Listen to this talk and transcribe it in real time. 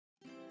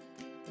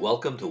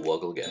Welcome to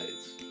Woggle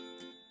Guides.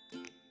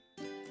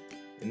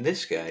 In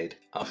this guide,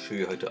 I'll show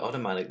you how to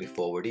automatically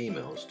forward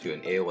emails to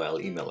an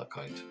AOL email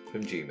account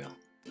from Gmail.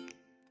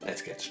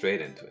 Let's get straight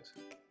into it.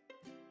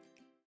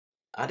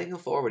 Adding a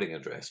forwarding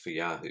address for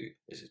Yahoo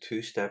is a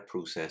two-step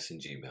process in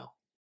Gmail.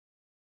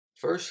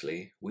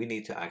 Firstly, we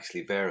need to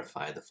actually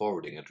verify the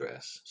forwarding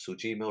address so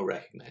Gmail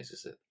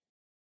recognizes it.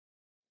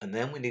 And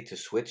then we need to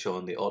switch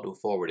on the auto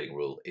forwarding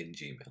rule in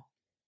Gmail.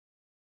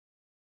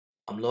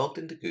 I'm logged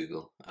into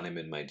Google and I'm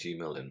in my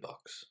Gmail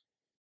inbox.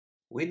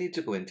 We need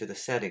to go into the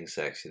settings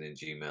section in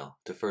Gmail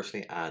to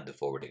firstly add the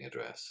forwarding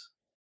address.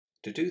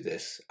 To do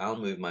this, I'll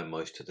move my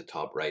mouse to the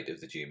top right of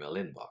the Gmail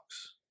inbox.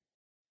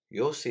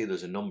 You'll see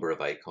there's a number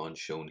of icons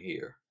shown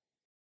here,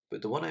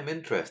 but the one I'm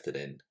interested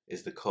in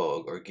is the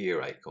cog or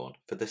gear icon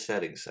for the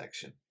settings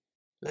section.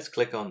 Let's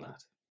click on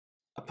that.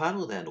 A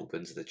panel then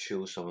opens that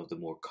shows some of the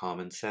more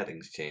common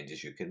settings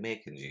changes you can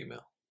make in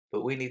Gmail,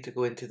 but we need to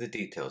go into the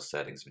details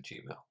settings of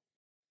Gmail.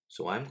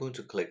 So I'm going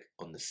to click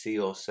on the See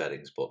All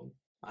Settings button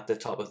at the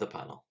top of the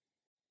panel.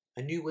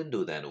 A new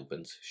window then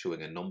opens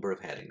showing a number of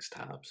headings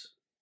tabs,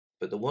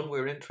 but the one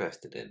we're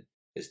interested in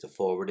is the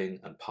Forwarding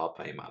and Pop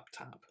IMAP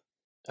tab.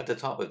 At the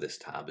top of this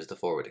tab is the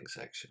forwarding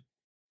section.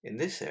 In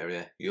this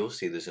area, you'll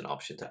see there's an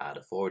option to add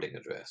a forwarding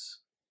address.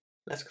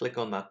 Let's click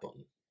on that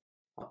button.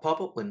 A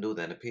pop-up window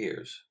then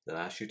appears that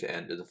asks you to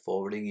enter the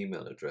forwarding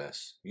email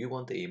address you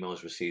want the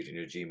emails received in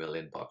your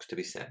Gmail inbox to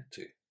be sent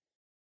to.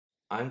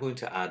 I'm going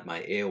to add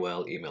my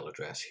AOL email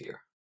address here.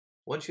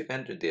 Once you've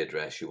entered the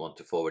address you want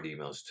to forward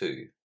emails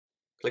to,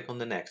 click on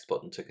the Next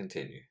button to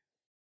continue.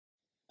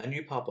 A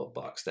new pop-up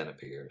box then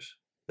appears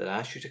that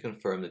asks you to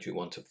confirm that you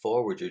want to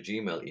forward your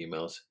Gmail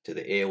emails to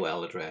the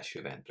AOL address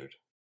you've entered.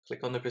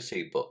 Click on the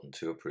Proceed button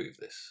to approve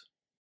this.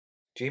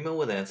 Gmail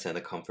will then send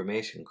a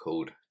confirmation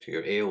code to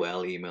your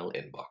AOL email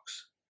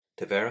inbox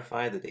to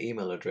verify that the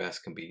email address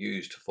can be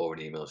used to forward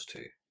emails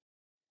to.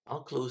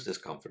 I'll close this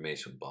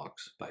confirmation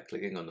box by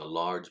clicking on the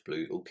large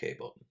blue OK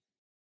button.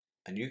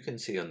 And you can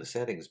see on the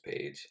settings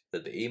page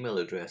that the email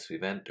address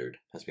we've entered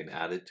has been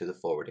added to the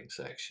forwarding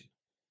section,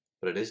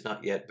 but it is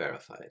not yet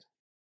verified.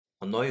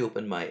 I'll now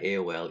open my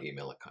AOL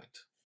email account.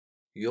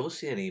 You'll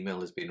see an email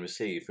has been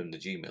received from the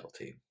Gmail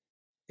team.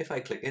 If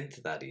I click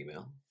into that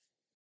email,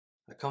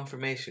 a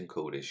confirmation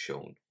code is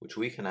shown which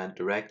we can add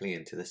directly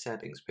into the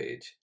settings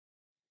page.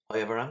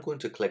 However, I'm going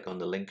to click on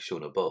the link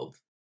shown above.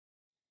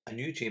 A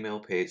new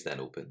Gmail page then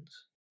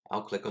opens.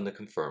 I'll click on the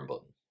Confirm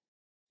button.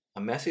 A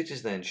message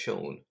is then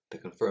shown to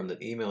confirm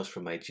that emails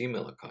from my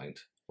Gmail account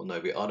will now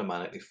be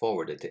automatically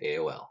forwarded to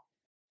AOL.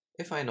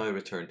 If I now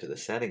return to the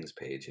settings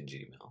page in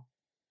Gmail,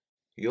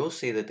 you'll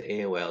see that the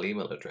AOL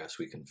email address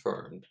we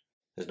confirmed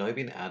has now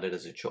been added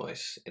as a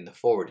choice in the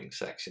forwarding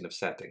section of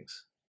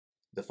settings.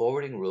 The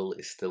forwarding rule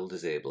is still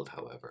disabled,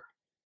 however.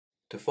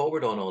 To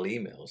forward on all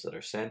emails that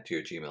are sent to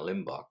your Gmail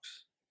inbox,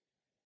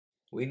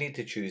 we need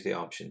to choose the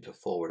option to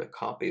forward a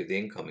copy of the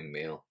incoming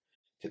mail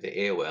to the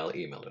AOL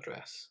email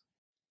address.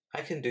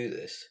 I can do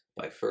this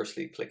by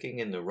firstly clicking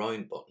in the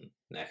round button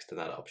next to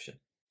that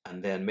option,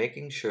 and then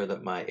making sure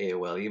that my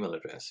AOL email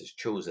address is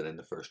chosen in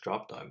the first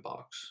drop-down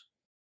box.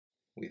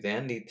 We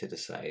then need to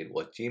decide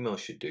what Gmail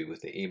should do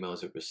with the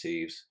emails it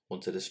receives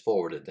once it has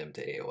forwarded them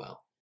to AOL.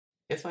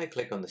 If I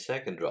click on the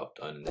second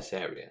drop-down in this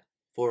area,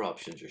 4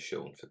 options are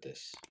shown for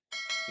this.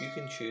 You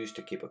can choose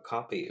to keep a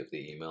copy of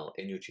the email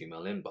in your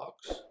Gmail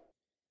inbox,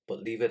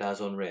 but leave it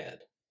as unread,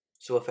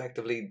 so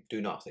effectively do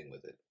nothing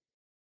with it.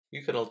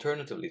 You can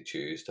alternatively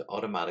choose to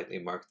automatically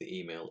mark the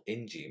email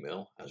in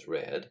Gmail as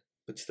read,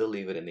 but still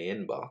leave it in the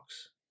inbox.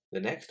 The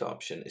next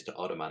option is to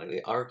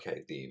automatically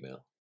archive the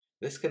email.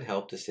 This can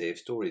help to save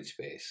storage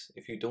space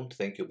if you don't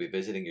think you'll be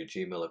visiting your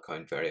Gmail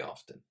account very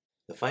often.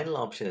 The final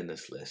option in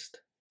this list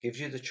gives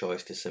you the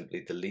choice to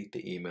simply delete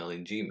the email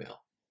in Gmail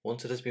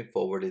once it has been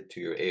forwarded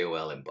to your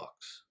AOL inbox.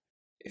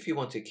 If you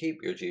want to keep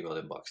your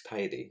Gmail inbox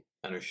tidy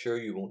and are sure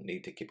you won't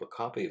need to keep a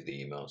copy of the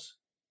emails,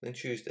 then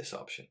choose this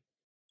option.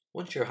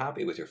 Once you're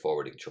happy with your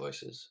forwarding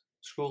choices,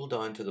 scroll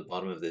down to the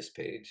bottom of this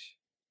page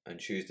and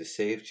choose the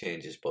Save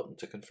Changes button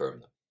to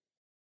confirm them.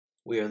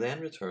 We are then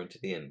returned to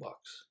the inbox,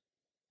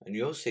 and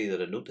you'll see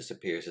that a notice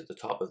appears at the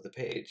top of the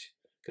page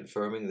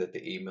confirming that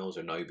the emails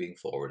are now being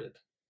forwarded.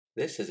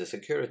 This is a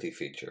security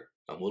feature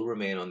and will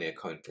remain on the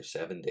account for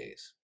 7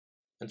 days.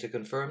 And to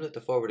confirm that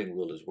the forwarding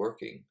rule is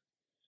working,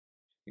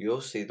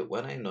 you'll see that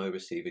when I now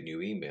receive a new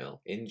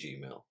email in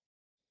Gmail,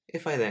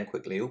 if I then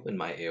quickly open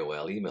my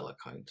AOL email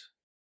account,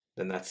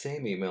 then that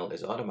same email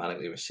is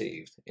automatically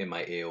received in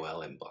my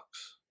AOL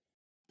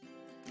inbox.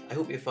 I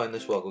hope you found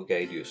this Woggle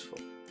guide useful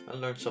and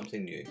learned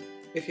something new.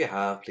 If you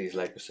have, please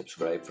like or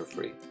subscribe for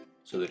free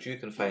so that you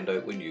can find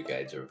out when new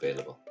guides are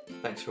available.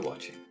 Thanks for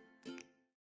watching.